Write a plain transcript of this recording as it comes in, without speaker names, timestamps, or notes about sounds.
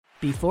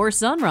Before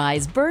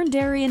sunrise, Burn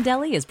Dairy and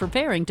Deli is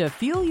preparing to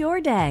fuel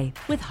your day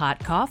with hot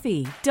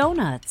coffee,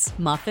 donuts,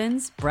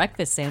 muffins,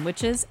 breakfast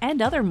sandwiches,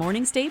 and other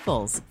morning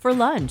staples. For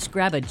lunch,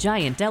 grab a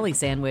giant deli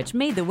sandwich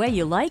made the way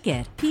you like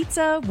it.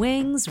 Pizza,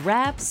 wings,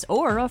 wraps,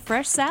 or a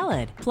fresh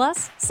salad.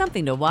 Plus,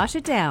 something to wash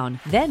it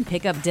down. Then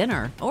pick up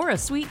dinner or a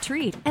sweet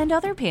treat and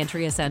other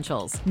pantry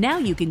essentials. Now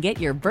you can get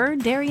your Burn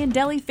Dairy and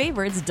Deli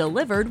favorites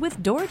delivered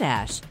with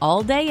DoorDash.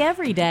 All day,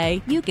 every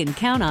day, you can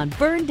count on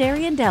Burn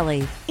Dairy and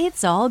Deli.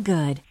 It's all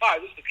good. Hi,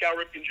 this is Cal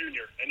Ripken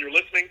Jr., and you're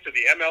listening to the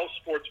ML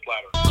Sports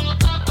Platter.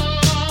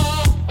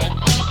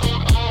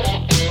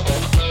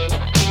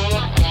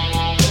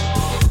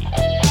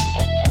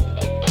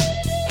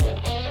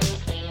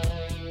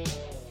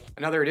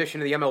 Another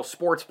edition of the ML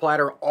Sports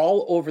Platter,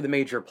 all over the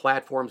major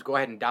platforms. Go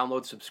ahead and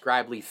download,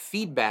 subscribe, leave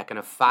feedback, and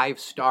a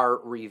 5-star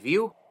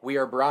review. We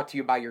are brought to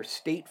you by your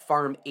State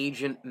Farm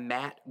agent,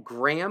 Matt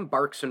Graham,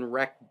 Barks and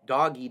Rec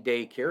Doggy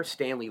Daycare,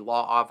 Stanley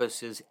Law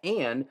Offices,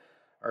 and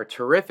our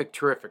terrific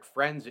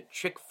friends at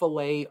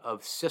Chick-fil-A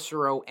of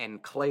Cicero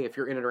and Clay. If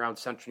you're in and around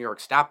Central New York,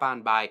 stop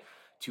on by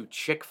to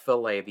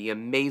Chick-fil-A. The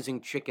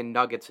amazing chicken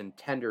nuggets and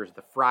tenders,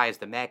 the fries,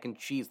 the mac and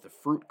cheese, the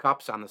fruit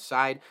cups on the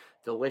side,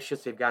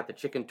 delicious. They've got the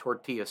chicken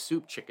tortilla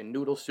soup, chicken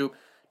noodle soup,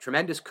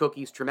 tremendous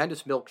cookies,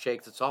 tremendous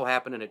milkshakes. It's all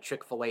happening at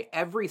Chick-fil-A.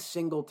 Every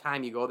single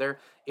time you go there,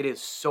 it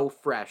is so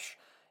fresh.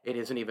 It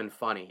isn't even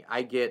funny.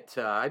 I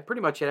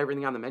pretty much had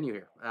everything on the menu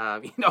here.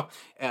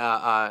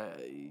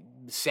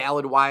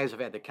 Salad-wise,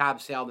 I've had the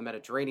Cobb salad, the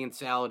Mediterranean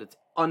salad. It's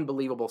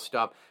unbelievable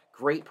stuff.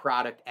 Great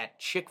product at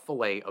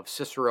Chick-fil-A of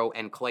Cicero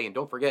and Clay. And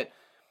don't forget,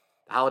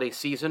 the holiday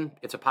season,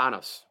 it's upon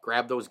us.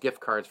 Grab those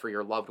gift cards for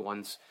your loved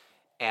ones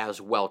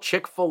as well.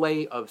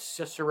 Chick-fil-A of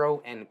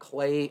Cicero and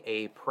Clay,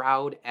 a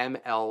proud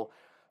ML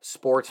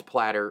Sports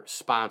Platter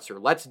sponsor.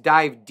 Let's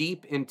dive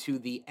deep into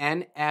the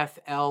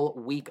NFL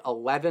Week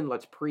 11.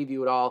 Let's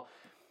preview it all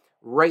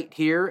right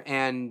here.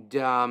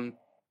 And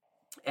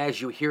as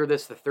you hear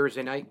this, the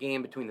Thursday night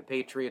game between the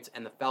Patriots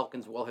and the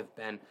Falcons will have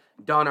been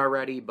done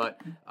already,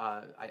 but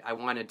I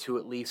wanted to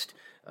at least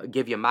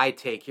give you my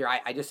take here.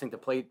 I just think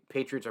the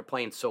Patriots are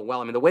playing so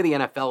well. I mean, the way the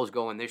NFL is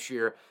going this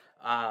year,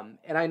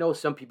 and I know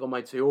some people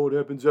might say, oh, it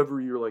happens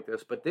every year like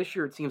this, but this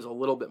year it seems a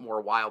little bit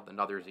more wild than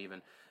others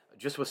even,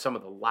 just with some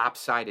of the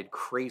lopsided,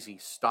 crazy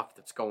stuff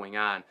that's going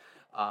on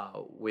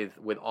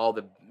with all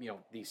the,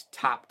 these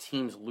top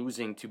teams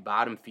losing to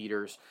bottom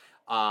feeders.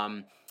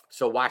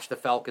 So watch the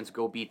Falcons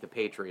go beat the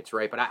Patriots,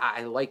 right? But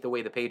I like the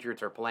way the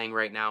Patriots are playing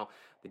right now.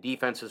 The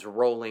defense is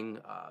rolling.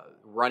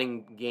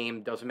 Running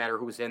game, doesn't matter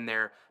who's in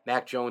there.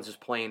 Mac Jones is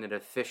playing at an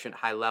efficient,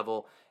 high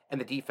level,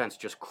 and the defense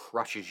just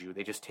crushes you.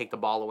 They just take the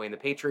ball away, and the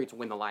Patriots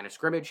win the line of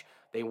scrimmage.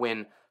 They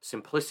win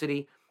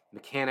simplicity,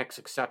 mechanics,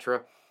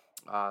 etc.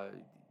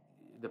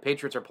 The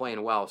Patriots are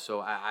playing well, so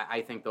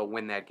I think they'll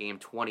win that game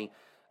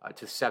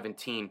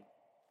 20-17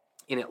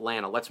 in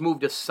Atlanta. Let's move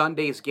to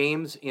Sunday's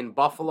games in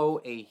Buffalo,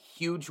 a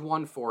huge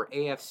one for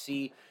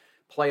AFC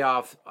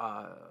playoff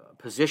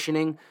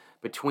positioning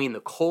between the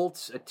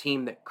Colts, a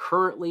team that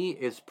currently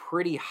is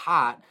pretty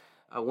hot.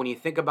 When you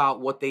think about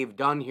what they've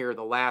done here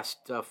the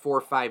last 4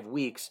 or 5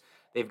 weeks,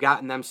 they've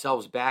gotten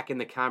themselves back in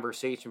the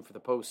conversation for the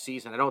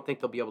postseason. I don't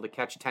think they'll be able to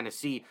catch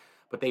Tennessee,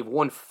 but they've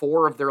won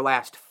 4 of their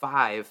last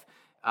 5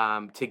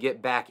 to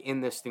get back in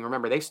this thing.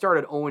 Remember, they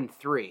started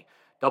 0-3.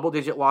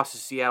 Double-digit loss to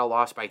Seattle,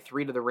 lost by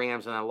 3 to the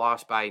Rams, and then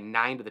lost by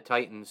 9 to the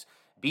Titans.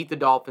 Beat the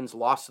Dolphins,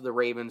 lost to the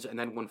Ravens, and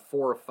then won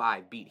 4 of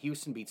 5. Beat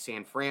Houston, beat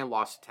San Fran,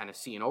 lost to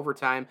Tennessee in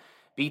overtime.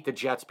 Beat the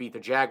Jets, beat the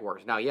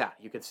Jaguars. Now, yeah,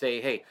 you could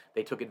say, hey,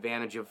 they took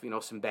advantage of,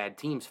 some bad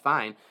teams,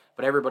 fine.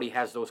 But everybody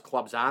has those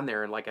clubs on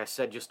there. And like I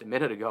said just a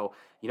minute ago,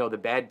 the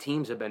bad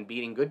teams have been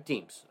beating good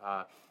teams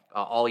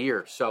all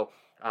year. So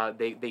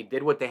they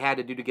did what they had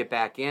to do to get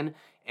back in,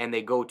 and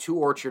they go to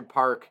Orchard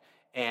Park.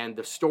 And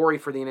the story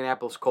for the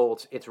Indianapolis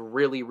Colts, it's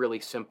really, really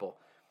simple.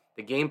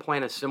 The game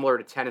plan is similar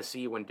to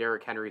Tennessee when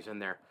Derrick Henry's in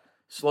there.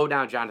 Slow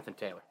down Jonathan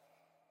Taylor.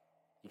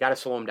 You got to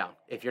slow him down.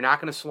 If you're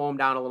not going to slow him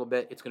down a little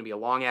bit, it's going to be a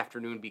long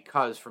afternoon,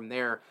 because from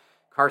there,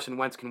 Carson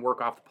Wentz can work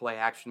off the play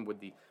action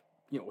with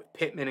with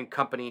Pittman and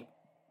company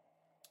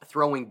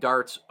throwing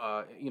darts.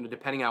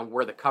 Depending on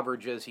where the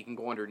coverage is, he can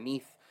go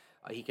underneath.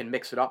 He can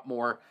mix it up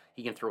more.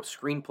 He can throw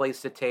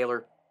screenplays to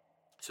Taylor.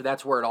 So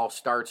that's where it all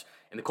starts.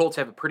 And the Colts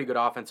have a pretty good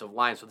offensive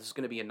line, so this is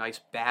going to be a nice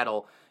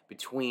battle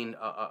between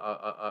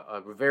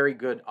a very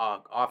good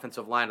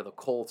offensive line of the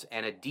Colts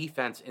and a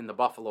defense in the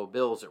Buffalo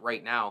Bills that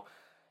right now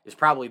is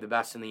probably the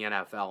best in the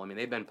NFL. I mean,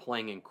 they've been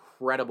playing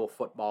incredible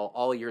football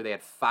all year. They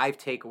had 5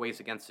 takeaways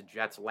against the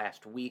Jets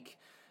last week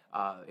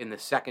in the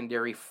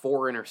secondary,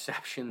 4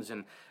 interceptions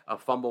and a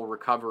fumble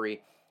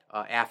recovery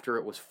after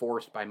it was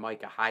forced by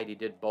Micah Hyde. He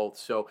did both.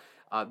 So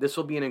this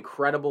will be an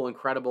incredible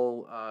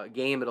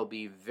game. It'll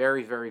be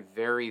very, very,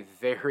 very,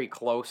 very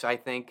close, I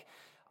think.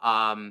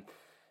 A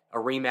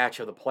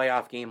rematch of the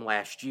playoff game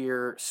last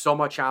year. So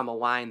much on the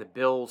line. The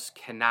Bills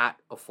cannot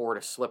afford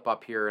a slip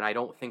up here, and I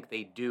don't think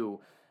they do.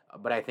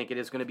 But I think it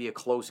is going to be a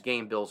close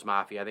game, Bills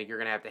Mafia. I think you're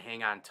going to have to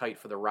hang on tight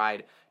for the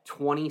ride.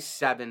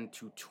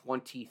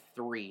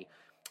 27-23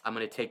 I'm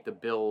going to take the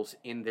Bills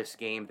in this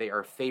game. They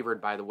are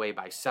favored, by the way,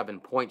 by 7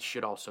 points.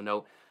 Should also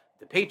note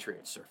the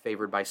Patriots are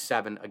favored by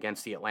 7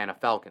 against the Atlanta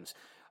Falcons.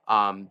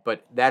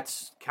 But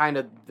that's kind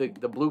of the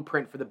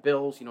blueprint for the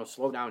Bills.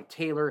 Slow down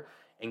Taylor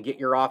and get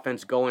your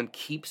offense going.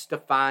 Keep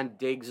Stephon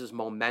Diggs'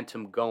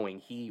 momentum going.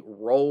 He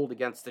rolled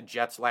against the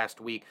Jets last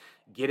week.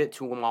 Get it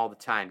to him all the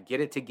time.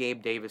 Get it to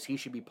Gabe Davis. He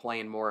should be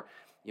playing more.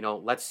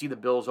 Let's see the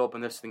Bills open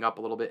this thing up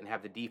a little bit and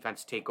have the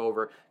defense take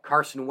over.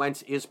 Carson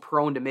Wentz is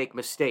prone to make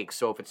mistakes,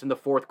 so if it's in the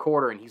fourth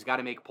quarter and he's got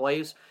to make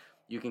plays,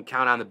 you can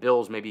count on the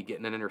Bills maybe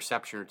getting an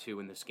interception or two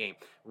in this game.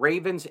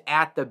 Ravens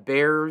at the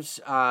Bears.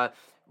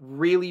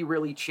 Really,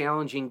 really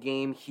challenging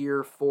game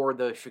here for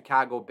the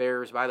Chicago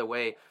Bears. By the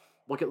way,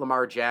 look at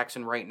Lamar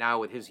Jackson right now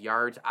with his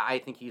yards. I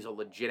think he's a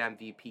legit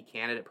MVP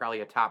candidate, probably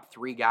a top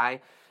 3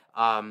 guy.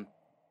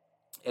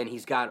 And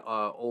he's got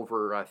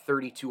over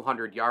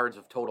 3,200 yards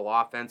of total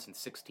offense and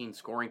 16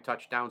 scoring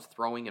touchdowns,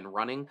 throwing and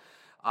running.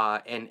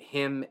 And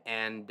him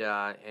and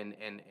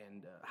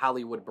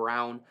Hollywood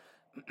Brown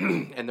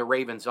and the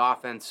Ravens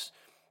offense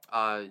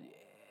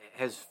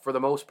has, for the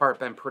most part,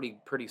 been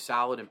pretty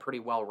solid and pretty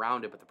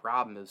well-rounded. But the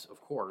problem is,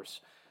 of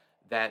course,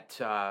 that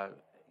the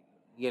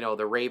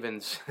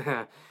Ravens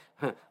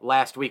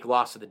last week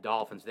lost to the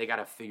Dolphins. They got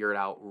to figure it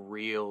out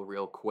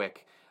real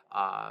quick.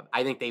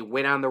 I think they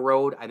win on the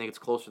road. I think it's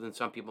closer than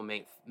some people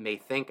may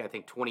think. I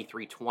think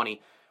 23-20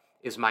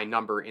 is my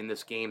number in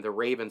this game. The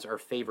Ravens are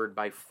favored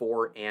by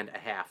 4.5.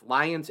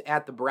 Lions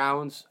at the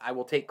Browns. I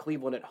will take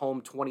Cleveland at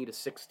home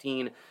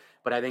 20-16,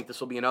 but I think this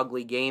will be an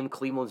ugly game.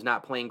 Cleveland's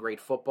not playing great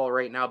football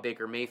right now.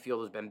 Baker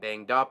Mayfield has been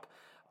banged up.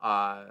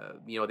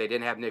 They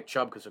didn't have Nick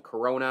Chubb because of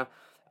Corona.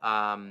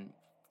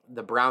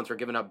 The Browns are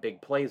giving up big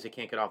plays. They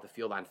can't get off the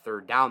field on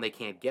third down. They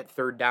can't get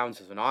third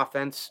downs as an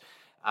offense.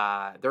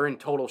 They're in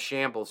total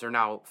shambles. They're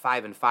now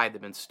 5-5.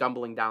 They've been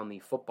stumbling down the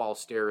football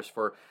stairs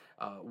for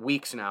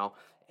weeks now.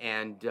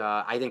 And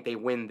I think they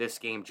win this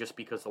game just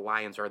because the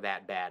Lions are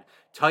that bad.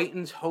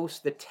 Titans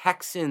host the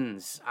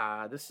Texans.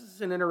 This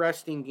is an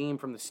interesting game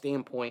from the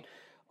standpoint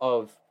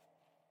of,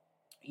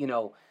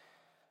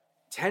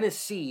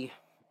 Tennessee.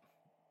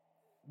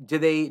 Do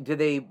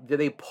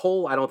they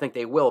pull? I don't think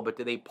they will, but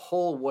do they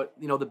pull what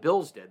the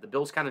Bills did? The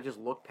Bills kind of just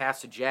looked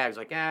past the Jags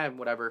like,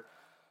 whatever.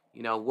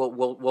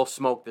 We'll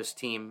smoke this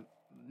team.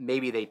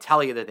 Maybe they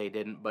tell you that they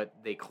didn't, but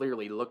they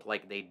clearly looked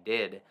like they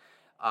did.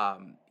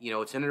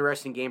 It's an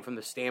interesting game from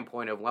the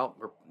standpoint of,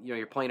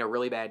 you're playing a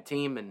really bad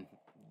team and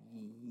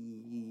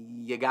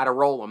you got to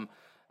roll them.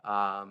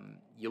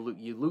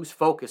 You lose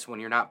focus when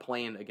you're not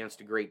playing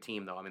against a great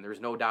team, though. I mean, there's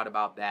no doubt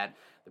about that.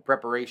 The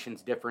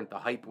preparation's different. The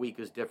hype week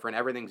is different.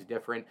 Everything's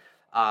different.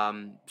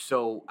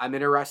 So I'm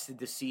interested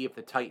to see if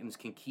the Titans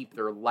can keep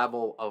their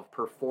level of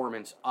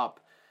performance up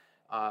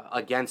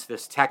against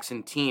this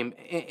Texan team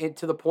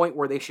to the point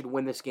where they should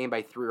win this game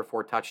by 3 or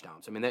 4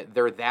 touchdowns. I mean,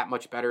 they're that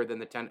much better than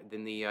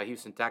the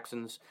Houston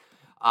Texans.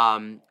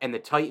 And the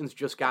Titans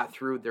just got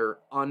through their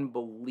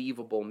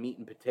unbelievable meat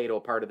and potato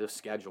part of the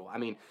schedule. I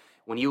mean,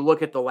 when you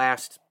look at the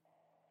last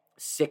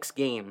 6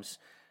 games,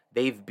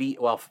 they've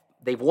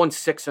won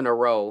 6 in a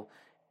row,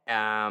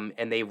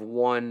 and they've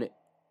won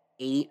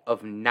 8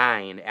 of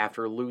 9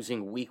 after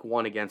losing week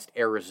 1 against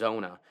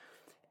Arizona.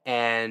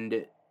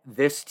 And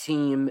this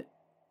team,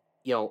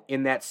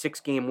 in that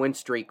 6-game win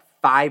streak,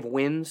 5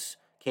 wins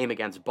came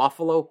against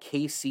Buffalo,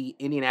 KC,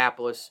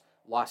 Indianapolis,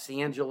 Los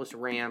Angeles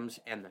Rams,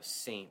 and the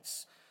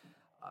Saints.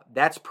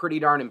 That's pretty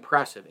darn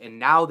impressive. And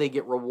now they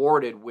get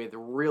rewarded with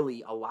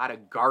really a lot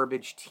of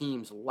garbage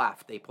teams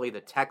left. They play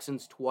the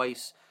Texans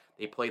twice.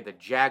 They play the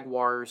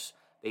Jaguars.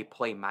 They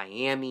play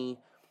Miami.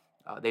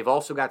 They've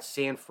also got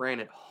San Fran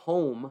at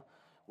home,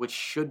 which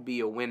should be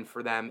a win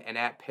for them. And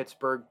at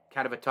Pittsburgh,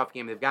 kind of a tough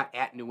game. They've got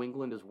at New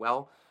England as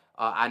well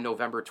on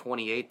November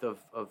 28th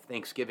of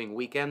Thanksgiving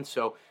weekend.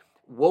 So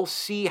we'll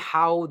see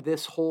how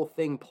this whole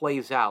thing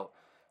plays out.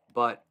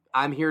 But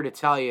I'm here to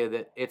tell you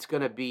that it's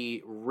going to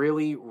be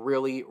really,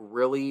 really,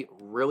 really,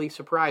 really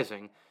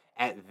surprising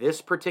at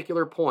this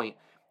particular point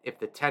if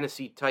the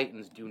Tennessee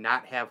Titans do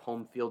not have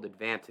home field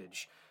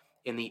advantage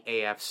in the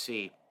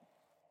AFC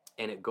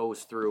and it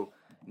goes through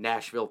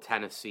Nashville,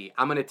 Tennessee.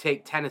 I'm going to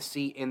take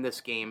Tennessee in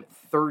this game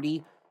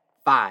 35-10.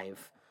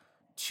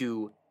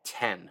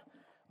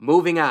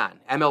 Moving on,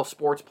 ML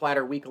Sports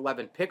Platter Week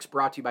 11 picks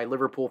brought to you by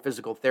Liverpool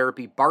Physical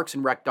Therapy, Barks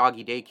and Rec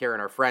Doggy Daycare,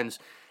 and our friends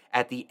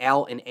at the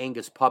Al and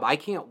Angus Pub. I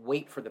can't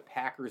wait for the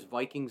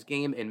Packers-Vikings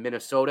game in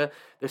Minnesota.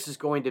 This is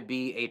going to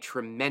be a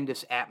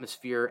tremendous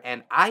atmosphere,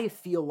 and I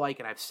feel like,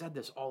 and I've said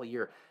this all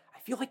year, I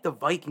feel like the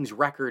Vikings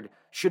record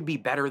should be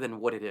better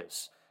than what it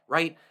is,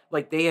 right?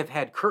 Like they have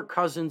had Kirk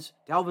Cousins,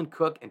 Dalvin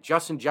Cook, and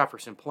Justin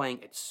Jefferson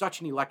playing at such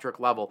an electric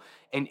level,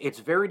 and it's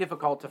very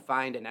difficult to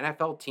find an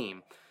NFL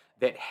team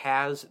that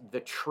has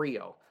the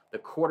trio, the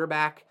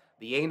quarterback,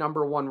 the A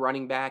number 1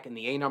 running back, and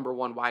the A number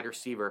 1 wide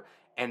receiver,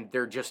 and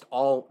they're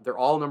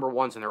all number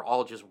ones, and they're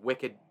all just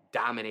wicked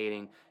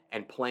dominating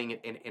and playing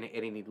at an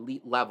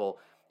elite level.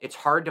 It's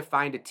hard to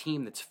find a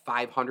team that's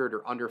 500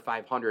 or under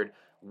 500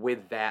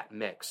 with that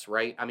mix,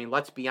 right? I mean,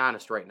 let's be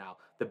honest right now.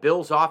 The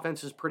Bills'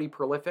 offense is pretty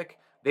prolific,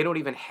 They don't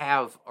even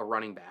have a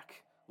running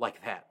back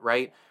like that,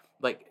 right?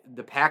 Like,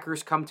 the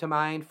Packers come to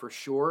mind for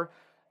sure.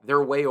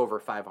 They're way over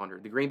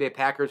 500. The Green Bay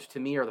Packers, to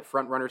me, are the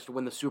front runners to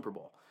win the Super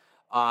Bowl.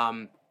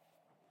 But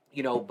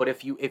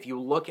if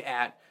you look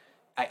at,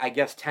 I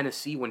guess,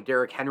 Tennessee, when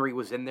Derrick Henry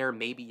was in there,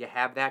 maybe you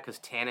have that because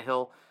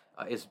Tannehill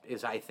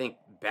is, I think,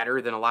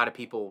 better than a lot of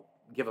people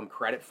give him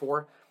credit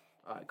for.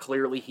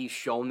 Clearly, he's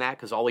shown that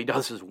because all he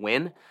does is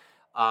win.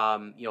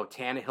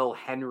 Tannehill,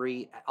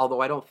 Henry, although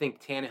I don't think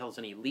Tannehill's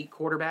an elite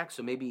quarterback,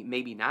 so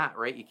maybe not,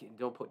 right?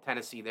 Don't put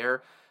Tennessee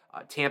there.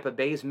 Tampa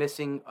Bay's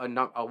missing a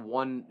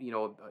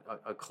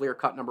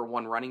clear-cut number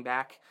one running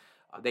back.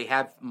 They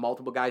have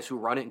multiple guys who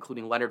run it,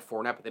 including Leonard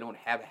Fournette, but they don't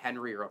have a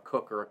Henry or a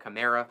Cook or a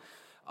Kamara.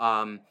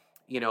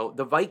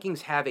 The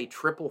Vikings have a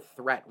triple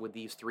threat with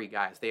these three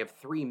guys. They have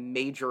three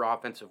major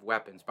offensive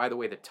weapons. By the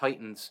way, the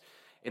Titans,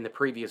 in the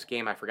previous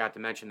game, I forgot to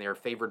mention, they are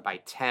favored by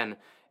 10,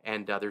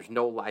 and there's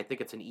I think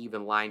it's an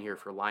even line here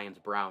for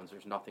Lions-Browns.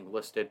 There's nothing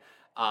listed.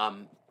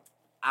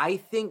 I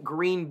think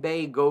Green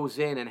Bay goes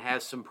in and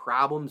has some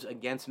problems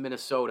against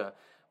Minnesota,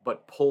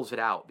 but pulls it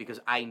out, because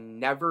I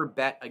never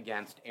bet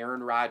against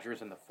Aaron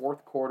Rodgers in the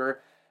fourth quarter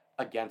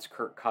against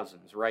Kirk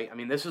Cousins, right? I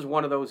mean, this is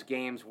one of those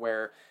games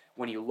where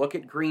when you look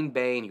at Green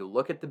Bay and you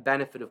look at the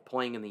benefit of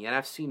playing in the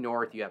NFC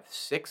North, you have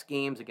 6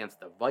 games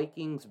against the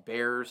Vikings,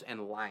 Bears,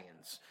 and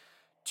Lions.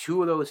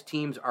 2 of those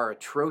teams are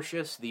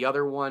atrocious. The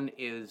other one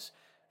is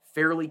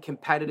fairly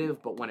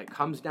competitive, but when it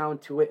comes down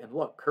to it, and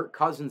look, Kirk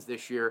Cousins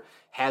this year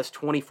has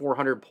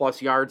 2,400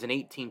 plus yards and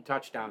 18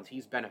 touchdowns.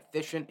 He's been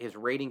efficient. His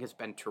rating has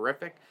been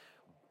terrific,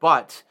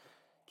 but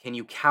can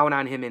you count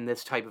on him in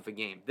this type of a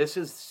game? This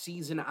is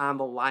season on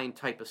the line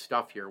type of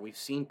stuff here. We've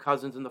seen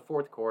Cousins in the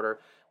fourth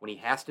quarter when he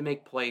has to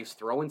make plays,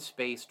 throw in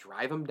space,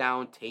 drive him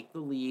down, take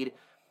the lead.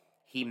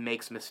 He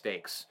makes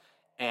mistakes,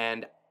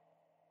 and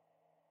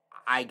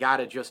I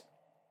gotta just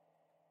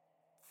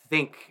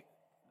think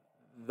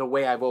the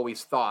way I've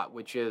always thought,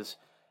 which is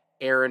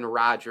Aaron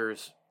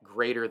Rodgers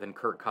greater than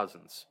Kirk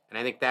Cousins. And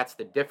I think that's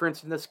the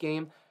difference in this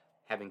game.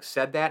 Having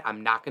said that,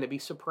 I'm not going to be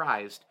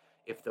surprised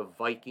if the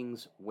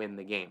Vikings win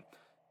the game.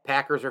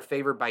 Packers are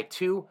favored by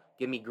 2.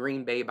 Give me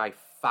Green Bay by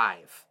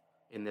 5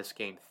 in this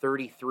game,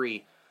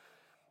 33-28.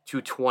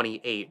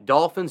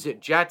 Dolphins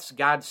at Jets.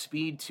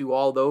 Godspeed to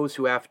all those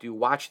who have to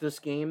watch this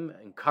game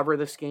and cover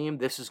this game.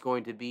 This is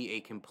going to be a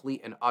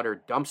complete and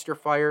utter dumpster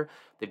fire.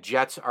 The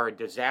Jets are a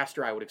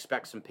disaster. I would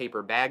expect some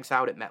paper bags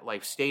out at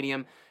MetLife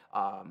Stadium.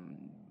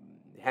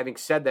 Having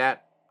said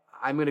that,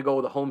 I'm going to go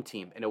with the home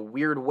team. In a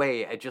weird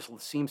way, it just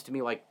seems to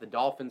me like the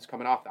Dolphins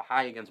coming off the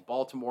high against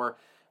Baltimore,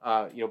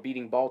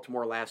 beating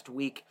Baltimore last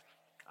week.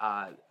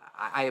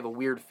 I have a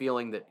weird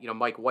feeling that,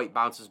 Mike White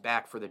bounces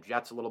back for the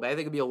Jets a little bit. I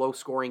think it'll be a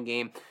low-scoring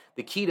game.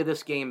 The key to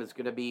this game is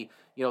going to be,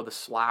 the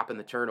slop and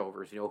the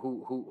turnovers.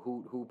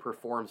 Who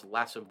performs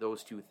less of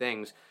those two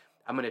things.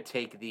 I'm going to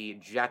take the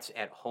Jets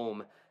at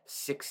home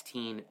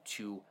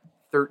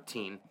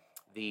 16-13.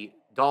 The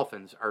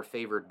Dolphins are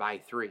favored by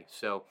 3.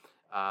 So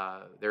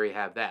there you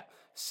have that.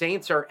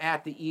 Saints are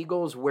at the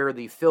Eagles, where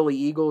the Philly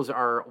Eagles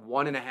are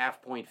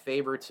 1.5-point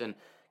favorites and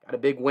got a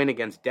big win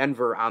against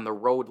Denver on the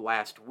road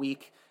last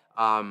week.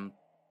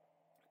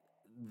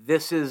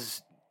 This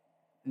is,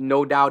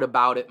 no doubt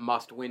about it,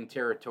 must-win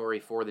territory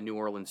for the New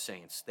Orleans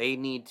Saints. They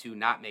need to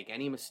not make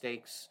any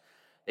mistakes.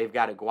 They've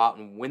got to go out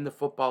and win the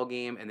football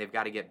game, and they've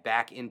got to get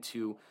back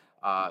into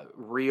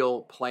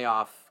real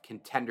playoff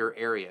contender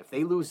area. If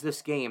they lose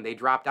this game, they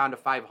drop down to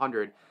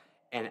 500,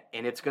 and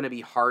it's going to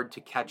be hard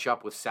to catch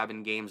up with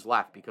 7 games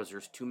left because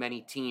there's too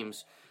many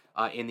teams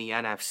in the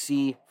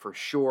NFC for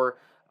sure.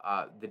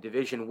 The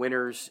division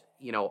winners,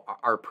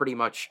 are pretty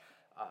much,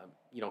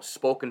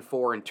 spoken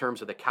for in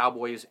terms of the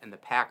Cowboys and the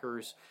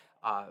Packers.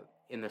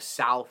 In the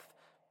South,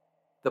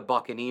 the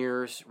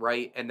Buccaneers,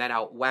 right? And then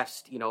out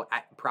west,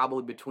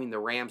 probably between the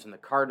Rams and the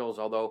Cardinals,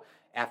 although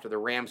after the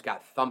Rams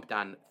got thumped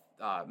on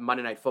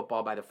Monday Night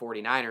Football by the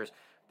 49ers,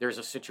 there's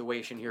a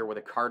situation here where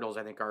the Cardinals,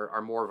 I think,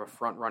 are more of a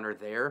front runner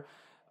there.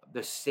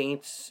 The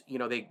Saints,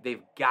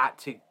 they've got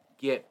to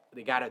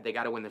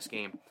win this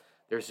game.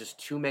 There's just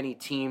too many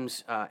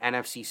teams,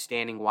 NFC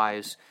standing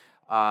wise.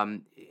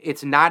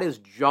 It's not as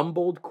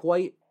jumbled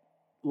quite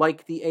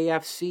like the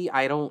AFC.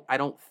 I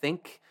don't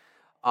think.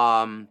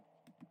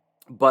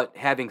 But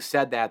having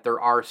said that, there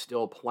are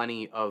still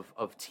plenty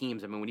of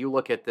teams. I mean, when you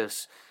look at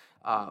this,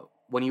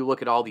 when you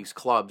look at all these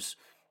clubs,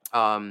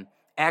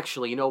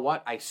 actually, you know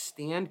what? I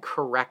stand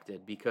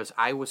corrected because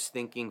I was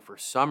thinking for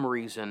some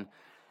reason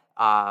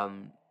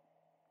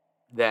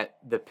that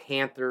the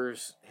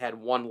Panthers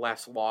had one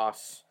less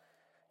loss.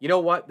 You know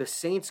what? The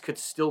Saints could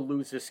still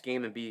lose this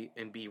game and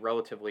be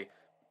relatively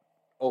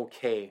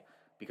okay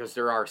because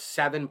there are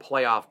 7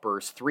 playoff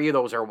berths. 3 of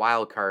those are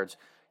wild cards.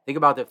 Think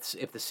about this: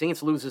 if the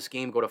Saints lose this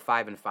game, go to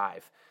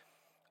 5-5.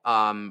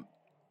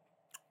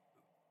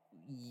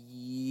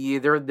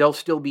 They'll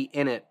still be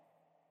in it.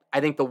 I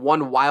think the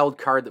one wild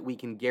card that we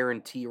can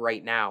guarantee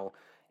right now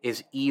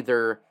is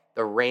either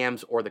the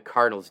Rams or the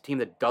Cardinals, a team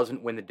that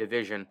doesn't win the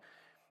division.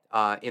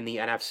 in the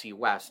NFC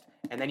West.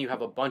 And then you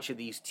have a bunch of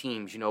these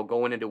teams,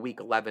 going into Week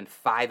 11,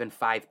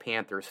 5-5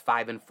 Panthers,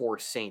 5-4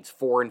 Saints,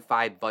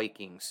 4-5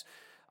 Vikings.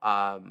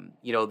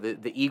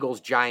 The Eagles,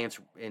 Giants,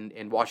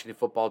 and Washington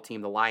football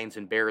team, the Lions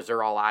and Bears,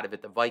 they're all out of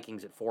it. The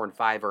Vikings at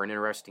 4-5 are an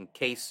interesting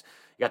case.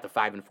 You got the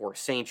 5-4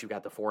 Saints, you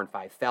got the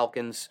 4-5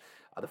 Falcons.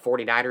 The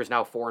 49ers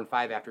now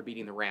 4-5 after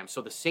beating the Rams.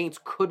 So the Saints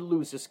could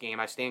lose this game.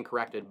 I stand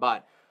corrected,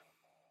 but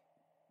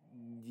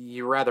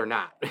you'd rather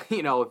not.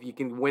 If you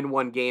can win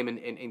one game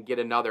and get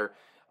another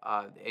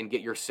and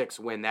get your sixth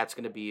win, that's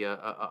going to be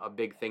a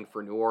big thing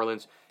for New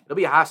Orleans. It'll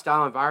be a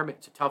hostile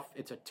environment.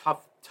 It's a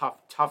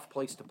tough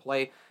place to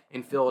play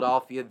in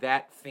Philadelphia.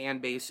 That fan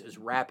base is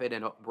rabid,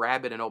 and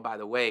oh, by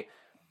the way,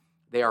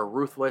 they are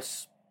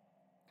ruthless.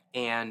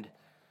 And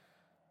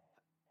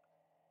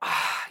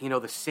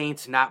the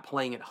Saints not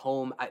playing at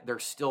home,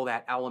 there's still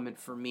that element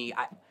for me.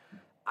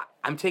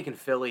 I'm taking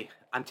Philly.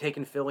 I'm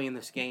taking Philly in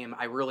this game.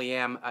 I really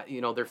am.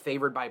 They're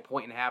favored by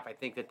 1.5. I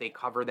think that they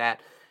cover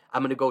that.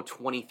 I'm going to go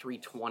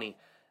 23-20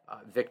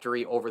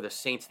 victory over the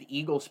Saints. The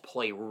Eagles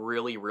play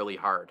really, really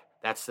hard.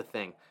 That's the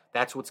thing.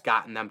 That's what's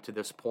gotten them to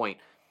this point.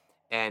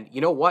 And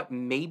you know what?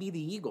 Maybe the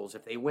Eagles,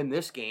 if they win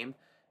this game,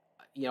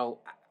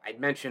 I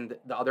mentioned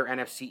the other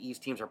NFC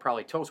East teams are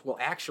probably toast. Well,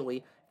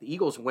 actually, the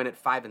Eagles win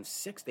at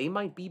 5-6. They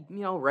might be,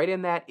 right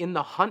in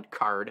the hunt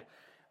card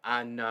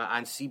on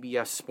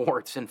CBS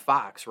Sports and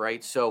Fox,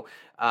 right? So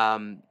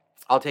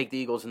I'll take the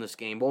Eagles in this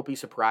game. Won't be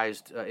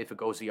surprised if it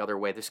goes the other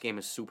way. This game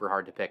is super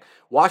hard to pick.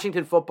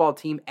 Washington football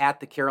team at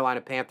the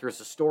Carolina Panthers.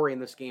 The story in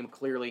this game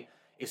clearly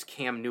is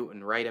Cam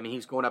Newton, right? I mean,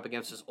 he's going up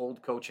against his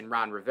old coach in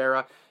Ron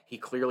Rivera. He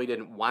clearly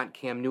didn't want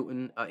Cam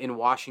Newton in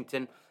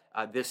Washington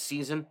this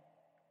season.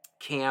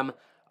 Cam,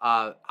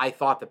 I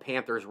thought the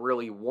Panthers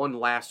really won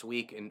last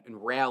week and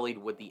rallied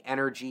with the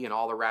energy and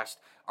all the rest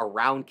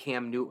around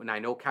Cam Newton. I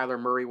know Kyler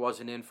Murray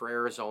wasn't in for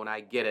Arizona. I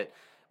get it.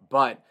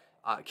 But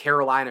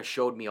Carolina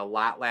showed me a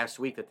lot last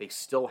week that they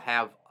still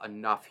have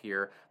enough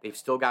here. They've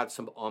still got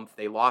some oomph.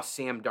 They lost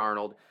Sam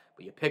Darnold,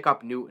 but you pick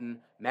up Newton.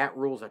 Matt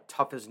Rule's a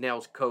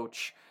tough-as-nails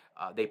coach.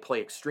 They play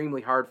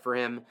extremely hard for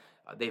him.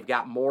 They've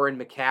got Moore and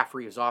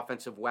McCaffrey as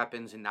offensive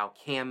weapons, and now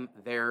Cam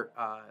there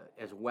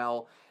as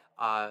well.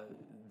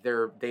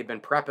 They've been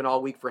prepping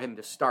all week for him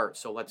to start,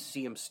 so let's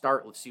see him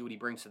start. Let's see what he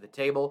brings to the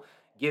table.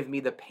 Give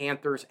me the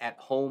Panthers at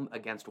home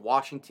against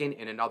Washington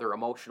in another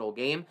emotional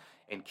game,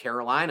 and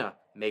Carolina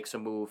makes a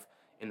move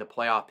in the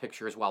playoff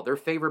picture as well. They're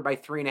favored by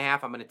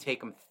 3.5. I'm going to take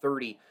them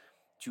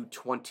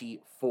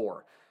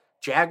 30-24.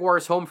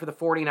 Jaguars home for the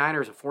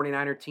 49ers, a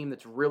 49er team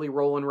that's really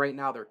rolling right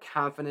now. They're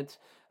confident.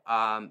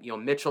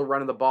 Mitchell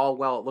running the ball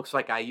well. It looks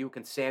like Ayuk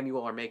and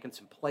Samuel are making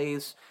some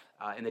plays,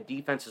 and the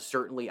defense is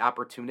certainly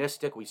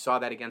opportunistic. We saw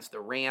that against the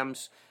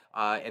Rams,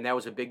 and that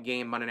was a big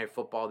game, Monday Night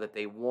Football, that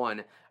they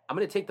won. I'm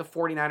going to take the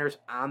 49ers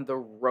on the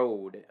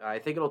road. I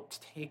think it'll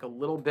take a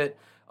little bit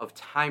of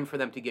time for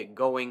them to get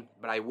going,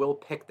 but I will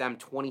pick them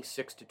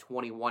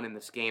 26-21 in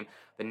this game.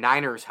 The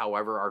Niners,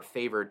 however, are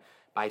favored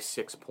by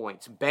 6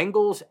 points.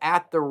 Bengals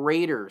at the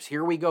Raiders.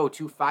 Here we go,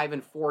 2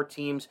 5-4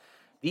 teams.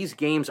 These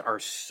games are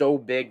so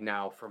big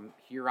now from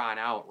here on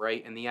out,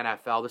 right? In the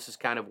NFL, this is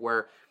kind of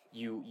where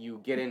you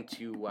get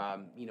into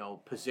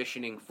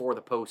positioning for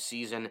the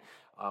postseason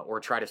or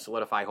try to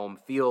solidify home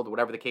field,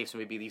 whatever the case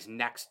may be. These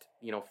next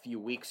few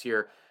weeks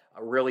here,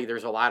 really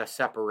there's a lot of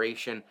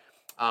separation.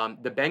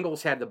 The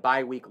Bengals had the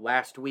bye week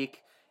last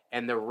week,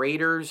 and the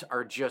Raiders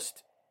are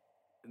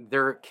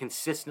they're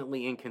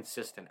consistently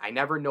inconsistent. I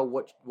never know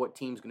what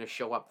team's going to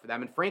show up for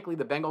them. And frankly,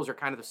 the Bengals are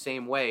kind of the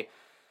same way.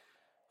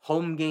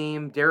 Home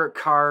game, Derek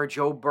Carr,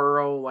 Joe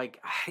Burrow,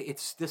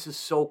 this is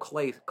so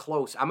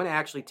close. I'm going to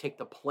actually take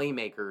the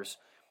playmakers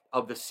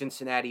of the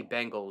Cincinnati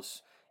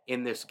Bengals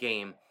in this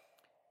game.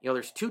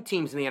 There's two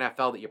teams in the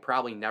NFL that you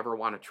probably never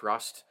want to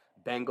trust,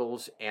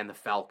 Bengals and the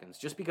Falcons,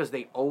 just because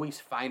they always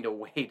find a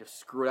way to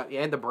screw it up,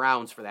 and the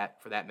Browns for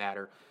that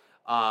matter.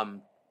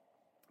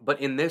 But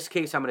in this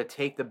case, I'm going to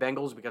take the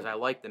Bengals because I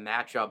like the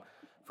matchup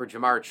for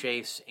Jamar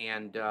Chase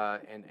and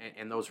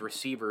those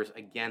receivers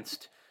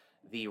against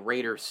the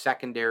Raiders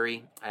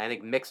secondary. I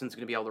think Mixon's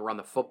going to be able to run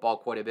the football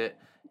quite a bit.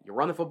 You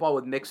run the football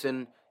with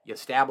Mixon, you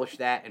establish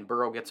that, and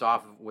Burrow gets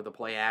off with a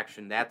play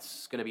action.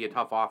 That's going to be a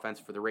tough offense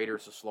for the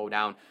Raiders to slow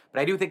down.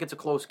 But I do think it's a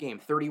close game.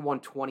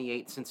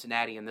 31-28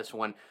 Cincinnati in this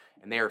one,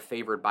 and they are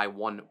favored by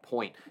 1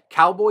 point.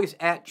 Cowboys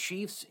at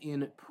Chiefs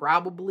in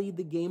probably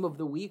the game of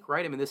the week,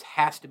 right? I mean, this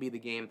has to be the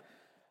game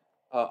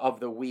of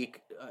the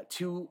week.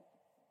 Two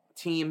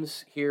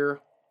teams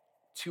here,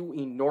 two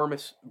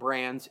enormous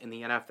brands in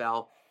the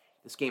NFL.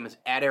 This game is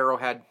at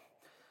Arrowhead.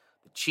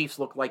 The Chiefs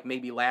look like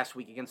maybe last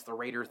week against the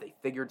Raiders. They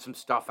figured some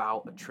stuff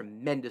out. A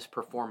tremendous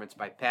performance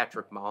by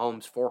Patrick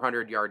Mahomes.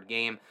 400-yard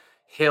game.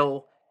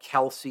 Hill,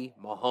 Kelsey,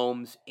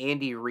 Mahomes,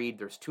 Andy Reid.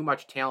 There's too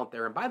much talent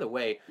there. And by the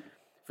way,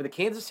 for the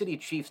Kansas City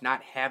Chiefs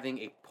not having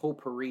a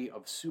potpourri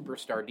of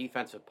superstar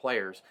defensive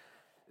players,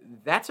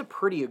 that's a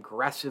pretty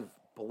aggressive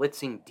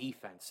blitzing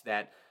defense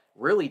that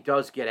really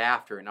does get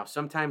after it. Now,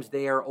 sometimes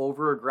they are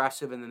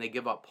over-aggressive and then they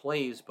give up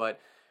plays, but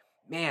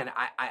man,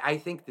 I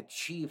think the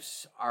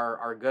Chiefs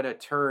are going to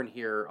turn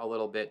here a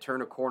little bit,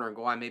 turn a corner and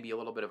go on maybe a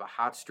little bit of a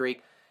hot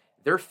streak.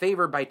 They're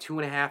favored by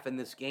 2.5 in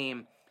this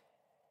game.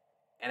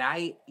 And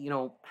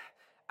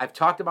I've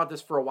talked about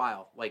this for a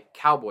while. Like,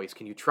 Cowboys,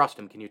 can you trust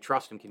them? Can you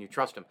trust them? Can you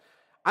trust them?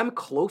 I'm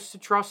close to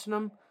trusting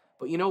them,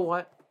 but you know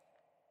what?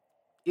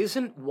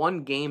 Isn't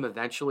one game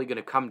eventually going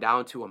to come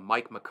down to a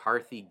Mike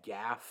McCarthy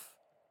gaffe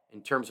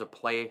in terms of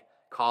play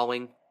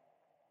calling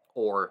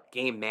or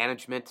game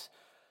management?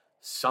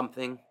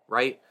 Something,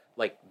 right?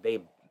 Like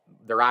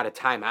they're out of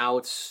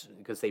timeouts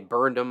because they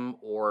burned them,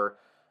 or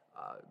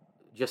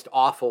just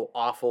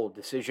awful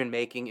decision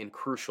making in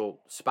crucial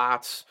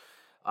spots.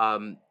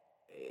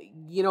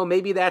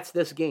 Maybe that's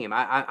this game.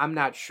 I'm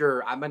not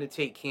sure. I'm going to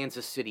take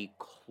Kansas City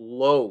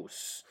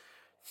close,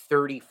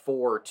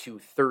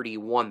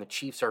 34-31. The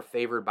Chiefs are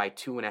favored by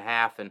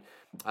 2.5, and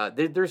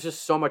there's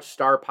just so much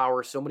star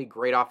power, so many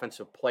great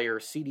offensive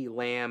players: CeeDee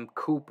Lamb,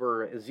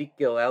 Cooper,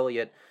 Ezekiel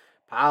Elliott,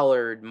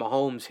 Pollard,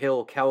 Mahomes,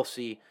 Hill,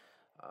 Kelsey,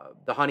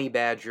 the Honey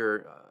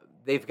Badger.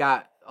 They've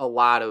got a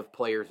lot of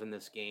players in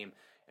this game.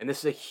 And this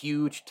is a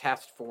huge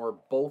test for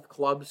both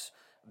clubs.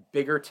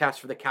 Bigger test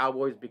for the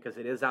Cowboys because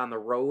it is on the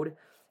road.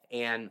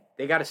 And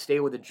they got to stay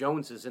with the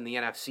Joneses in the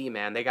NFC,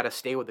 man. They got to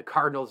stay with the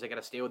Cardinals. They got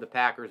to stay with the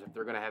Packers if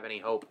they're going to have any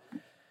hope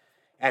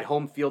at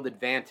home field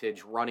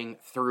advantage running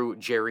through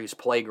Jerry's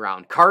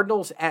playground.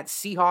 Cardinals at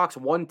Seahawks,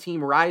 one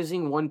team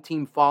rising, one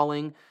team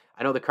falling.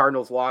 I know the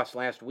Cardinals lost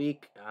last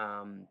week,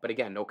 but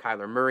again, no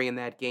Kyler Murray in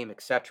that game,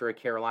 etc.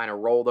 Carolina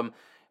rolled them,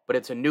 but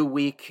it's a new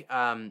week.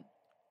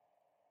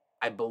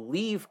 I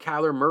believe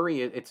Kyler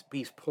Murray,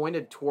 he's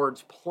pointed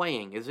towards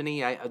playing, isn't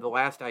he? The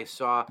last I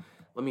saw,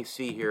 let me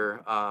see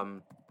here.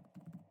 I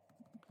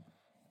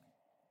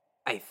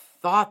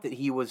thought that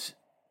he was.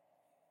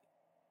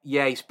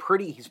 Yeah, he's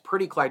pretty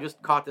close. I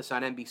just caught this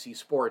on NBC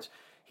Sports.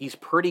 He's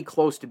pretty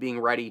close to being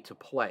ready to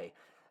play.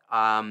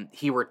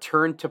 He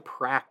returned to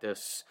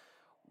practice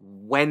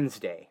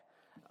Wednesday.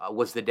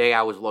 Was the day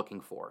I was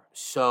looking for.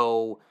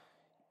 So.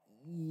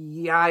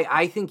 Yeah,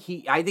 I think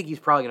he's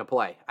probably going to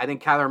play. I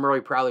think Kyler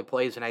Murray probably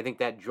plays, and I think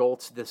that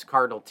jolts this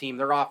Cardinal team.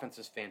 Their offense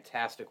is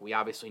fantastic. We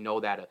obviously know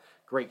that. A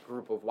great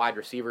group of wide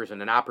receivers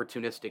and an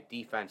opportunistic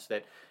defense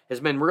that has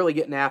been really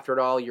getting after it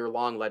all year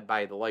long, led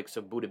by the likes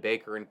of Budda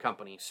Baker and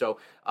company. So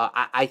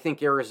I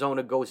think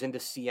Arizona goes into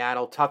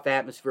Seattle. Tough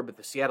atmosphere, but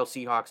the Seattle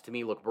Seahawks, to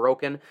me, look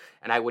broken,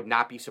 and I would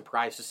not be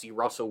surprised to see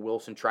Russell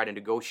Wilson try to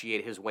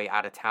negotiate his way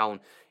out of town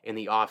in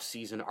the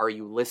offseason. Are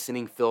you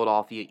listening,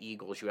 Philadelphia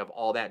Eagles? You have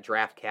all that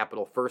draft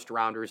capital,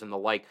 first-rounders and the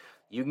like.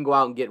 You can go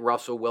out and get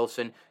Russell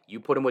Wilson. You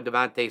put him with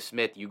Devontae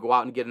Smith. You go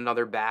out and get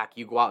another back.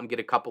 You go out and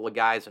get a couple of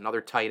guys, another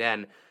tight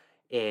end,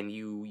 and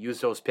you use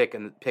those picks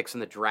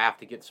in the draft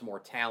to get some more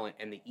talent,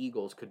 and the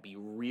Eagles could be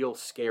real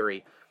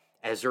scary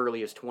as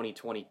early as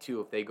 2022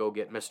 if they go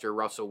get Mr.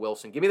 Russell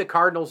Wilson. Give me the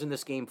Cardinals in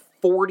this game,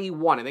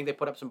 41. I think they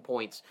put up some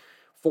points,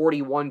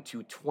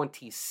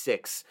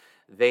 41-26.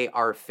 They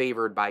are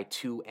favored by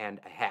 2.5.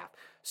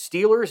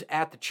 Steelers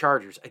at the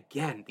Chargers.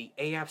 Again, the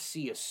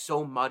AFC is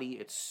so muddy.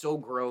 It's so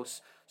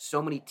gross.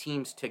 So many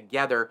teams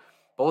together.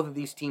 Both of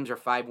these teams are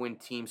 5-win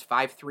teams.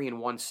 5-3-1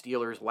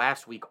 Steelers.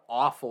 Last week,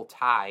 awful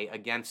tie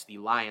against the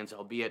Lions,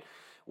 albeit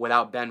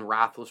without Ben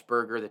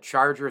Roethlisberger. The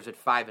Chargers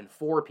at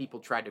 5-4. People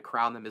tried to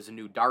crown them as the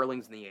new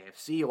darlings in the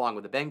AFC, along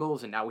with the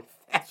Bengals. And now we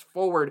fast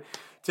forward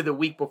to the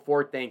week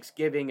before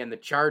Thanksgiving, and the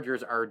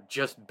Chargers are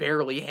just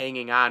barely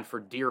hanging on for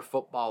dear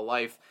football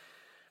life.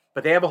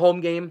 But they have a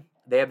home game.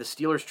 They have the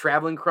Steelers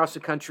traveling across the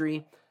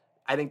country.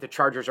 I think the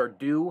Chargers are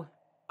due.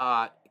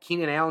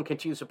 Keenan Allen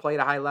continues to play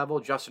at a high level.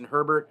 Justin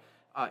Herbert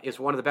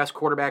is one of the best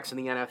quarterbacks in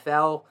the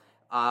NFL.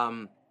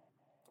 And,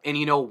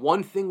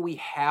 one thing we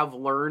have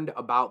learned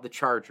about the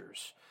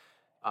Chargers,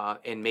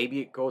 and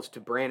maybe it goes to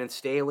Brandon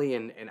Staley,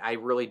 and I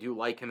really do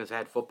like him as a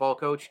head football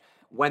coach,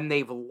 when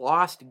they've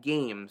lost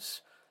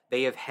games,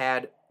 they have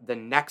had the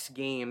next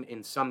game,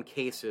 in some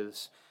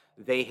cases,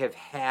 they have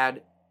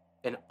had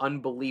an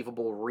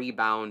unbelievable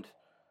rebound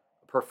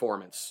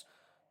performance.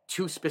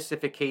 2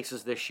 specific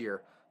cases this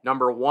year.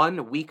 Number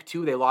 1, week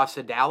 2, they lost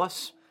to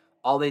Dallas.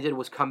 All they did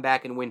was come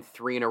back and win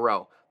 3 in a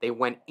row. They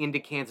went into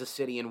Kansas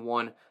City and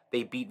won.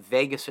 They beat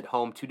Vegas at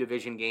home, 2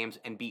 division games,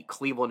 and beat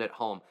Cleveland at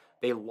home.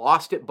 They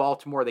lost at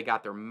Baltimore. They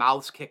got their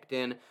mouths kicked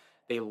in.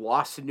 They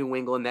lost to New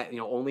England, that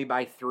only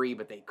by 3,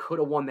 but they could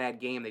have won that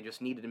game. They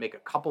just needed to make a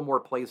couple more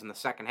plays in the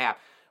second half.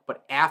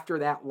 But after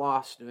that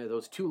loss,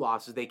 those 2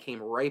 losses, they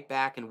came right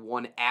back and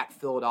won at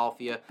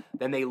Philadelphia.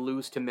 Then they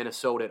lose to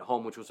Minnesota at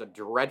home, which was a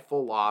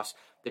dreadful loss.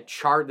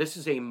 This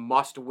is a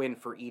must-win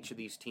for each of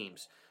these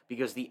teams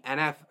because the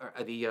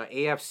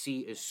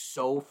AFC is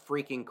so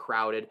freaking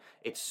crowded.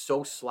 It's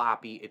so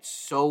sloppy. It's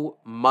so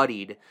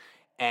muddied.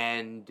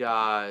 And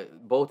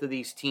both of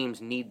these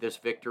teams need this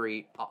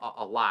victory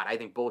a lot. I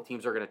think both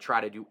teams are going to try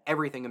to do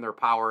everything in their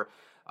power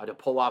to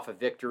pull off a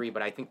victory.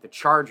 But I think the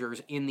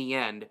Chargers, in the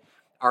end,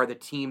 are the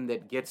team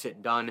that gets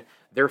it done.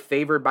 They're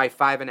favored by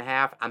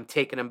 5.5. I'm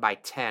taking them by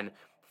 10.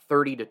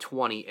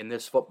 30-20 in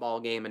this football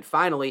game. And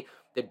finally,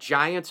 the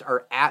Giants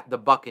are at the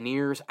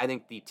Buccaneers. I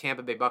think the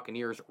Tampa Bay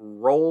Buccaneers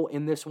roll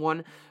in this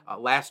one.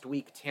 Last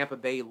week, Tampa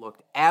Bay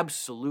looked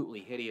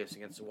absolutely hideous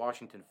against the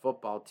Washington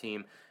football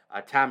team.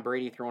 Tom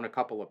Brady throwing a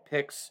couple of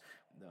picks.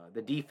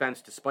 The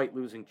defense, despite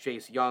losing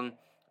Chase Young,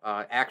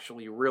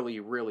 actually really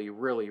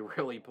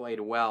played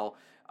well,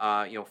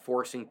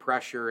 forcing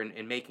pressure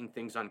and making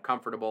things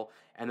uncomfortable.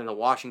 And then the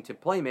Washington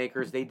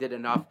playmakers, they did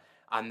enough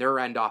on their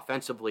end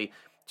offensively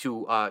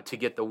to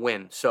get the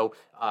win. So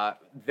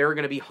they're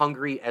going to be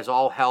hungry as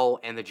all hell,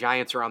 and the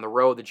Giants are on the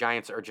road. The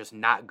Giants are just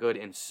not good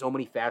in so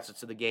many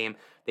facets of the game.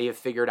 They have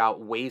figured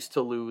out ways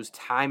to lose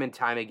time and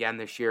time again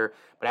this year,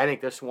 but I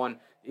think this one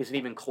isn't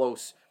even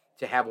close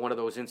to have one of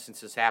those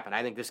instances happen.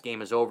 I think this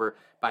game is over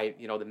by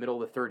the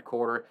middle of the third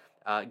quarter.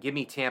 Give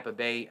me Tampa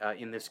Bay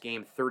in this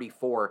game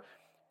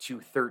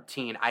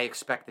 34-13. I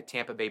expect the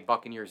Tampa Bay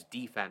Buccaneers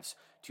defense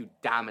to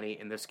dominate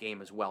in this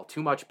game as well.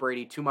 Too much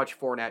Brady, too much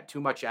Fournette, too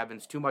much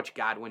Evans, too much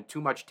Godwin,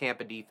 too much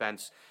Tampa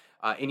defense.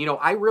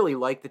 I really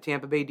like the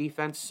Tampa Bay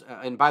defense.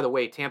 And by the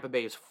way, Tampa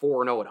Bay is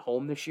 4-0 at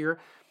home this year.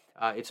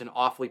 It's an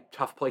awfully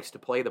tough place to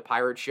play, the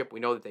Pirate Ship.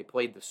 We know that they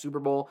played the Super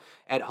Bowl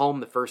at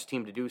home, the first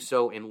team to do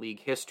so in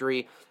league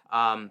history.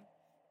 But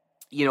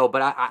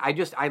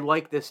I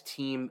like this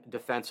team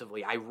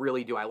defensively. I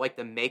really do. I like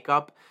the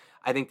makeup.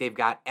 I think they've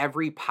got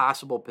every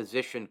possible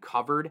position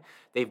covered.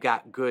 They've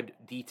got good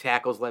D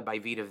tackles led by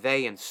Vita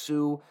Vea and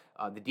Sue.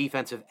 The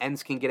defensive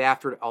ends can get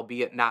after it,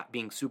 albeit not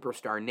being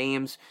superstar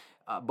names.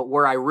 But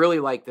where I really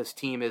like this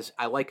team is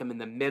I like them in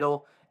the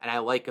middle and I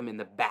like them in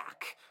the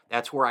back.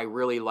 That's where I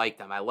really like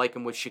them. I like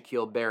them with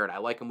Shaquille Barrett. I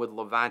like them with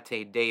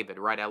Levante David,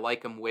 right? I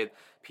like them with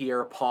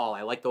Pierre Paul.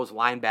 I like those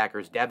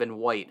linebackers, Devin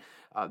White.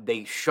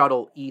 They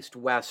shuttle east,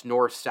 west,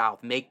 north,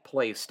 south, make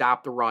plays,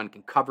 stop the run,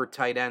 can cover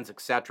tight ends,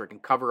 etc., can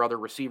cover other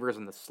receivers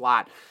in the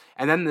slot.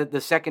 And then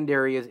the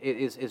secondary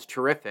is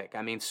terrific.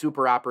 I mean,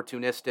 super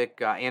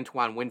opportunistic.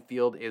 Antoine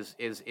Winfield is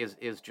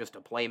just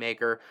a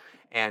playmaker.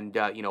 And,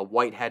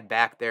 Whitehead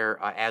back there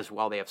as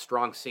well. They have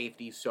strong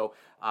safeties. So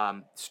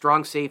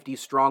strong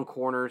safeties, strong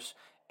corners.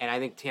 And I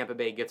think Tampa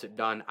Bay gets it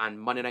done on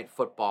Monday Night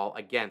Football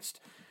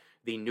against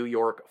the New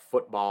York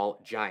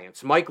Football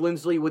Giants. Mike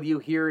Lindsley with you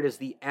here. It is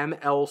the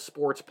ML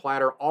Sports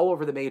Platter all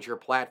over the major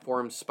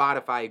platforms,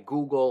 Spotify,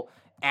 Google,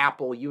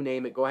 Apple, you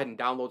name it. Go ahead and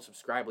download,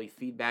 subscribe, leave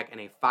feedback,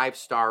 and a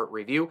 5-star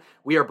review.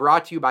 We are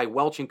brought to you by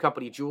Welch &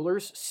 Company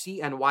Jewelers,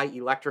 CNY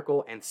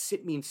Electrical, and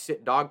Sit Means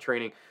Sit Dog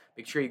Training.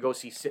 Make sure you go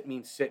see Sit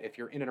Means Sit if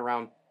you're in and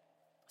around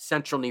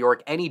Central New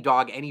York. Any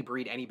dog, any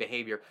breed, any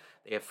behavior.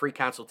 They have free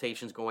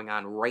consultations going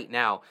on right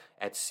now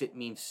at Sit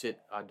Means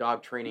Sit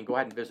Dog Training. Go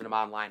ahead and visit them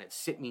online at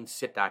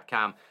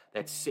sitmeansit.com.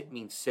 That's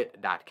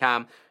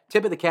sitmeansit.com.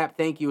 Tip of the cap,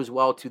 thank you as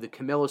well to the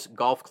Camillus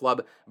Golf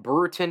Club,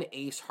 Brewerton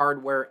Ace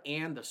Hardware,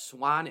 and the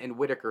Swan and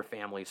Whitaker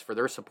families for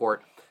their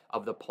support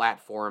of the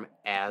platform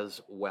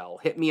as well.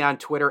 Hit me on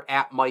Twitter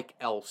at Mike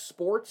L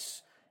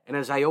Sports. And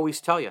as I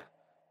always tell you,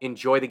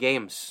 enjoy the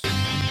games.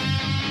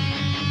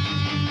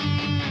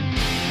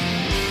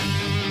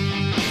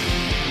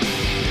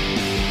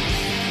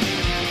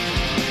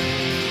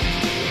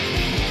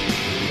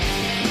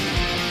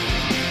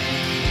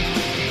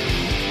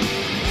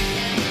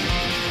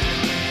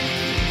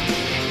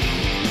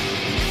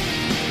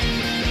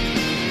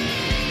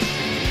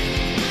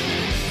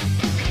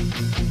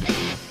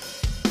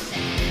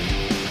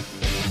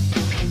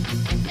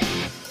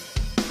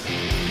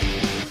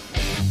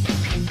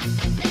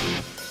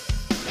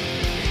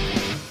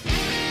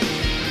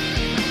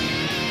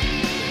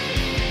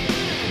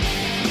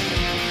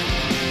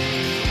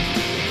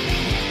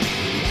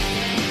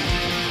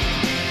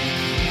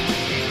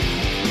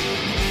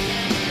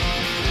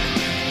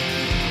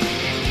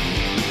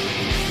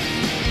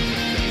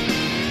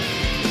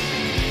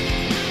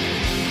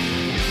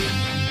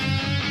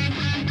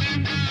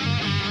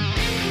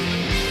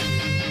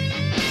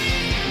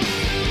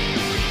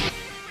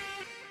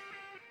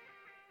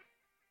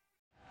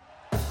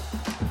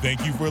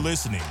 Thank you for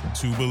listening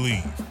to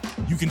Believe.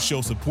 You can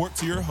show support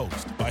to your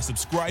host by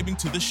subscribing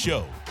to the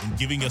show and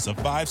giving us a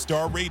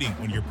 5-star rating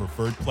on your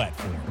preferred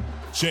platform.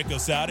 Check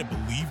us out at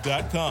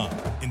Believe.com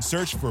and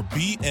search for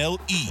BLEAV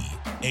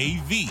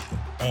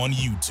on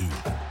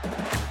YouTube.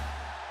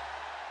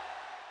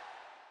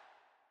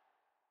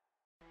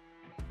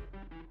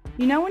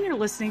 You know when you're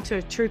listening to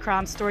a true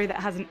crime story that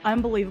has an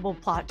unbelievable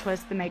plot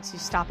twist that makes you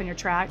stop in your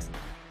tracks?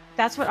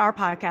 That's what our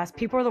podcast,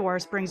 People Are the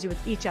Worst, brings you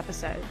with each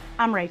episode.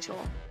 I'm Rachel.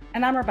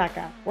 And I'm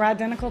Rebecca. We're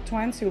identical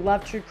twins who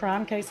love true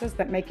crime cases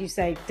that make you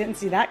say, didn't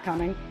see that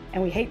coming,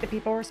 and we hate the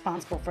people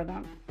responsible for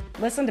them.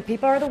 Listen to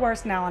People Are the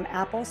Worst now on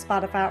Apple,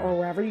 Spotify, or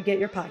wherever you get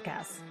your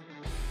podcasts.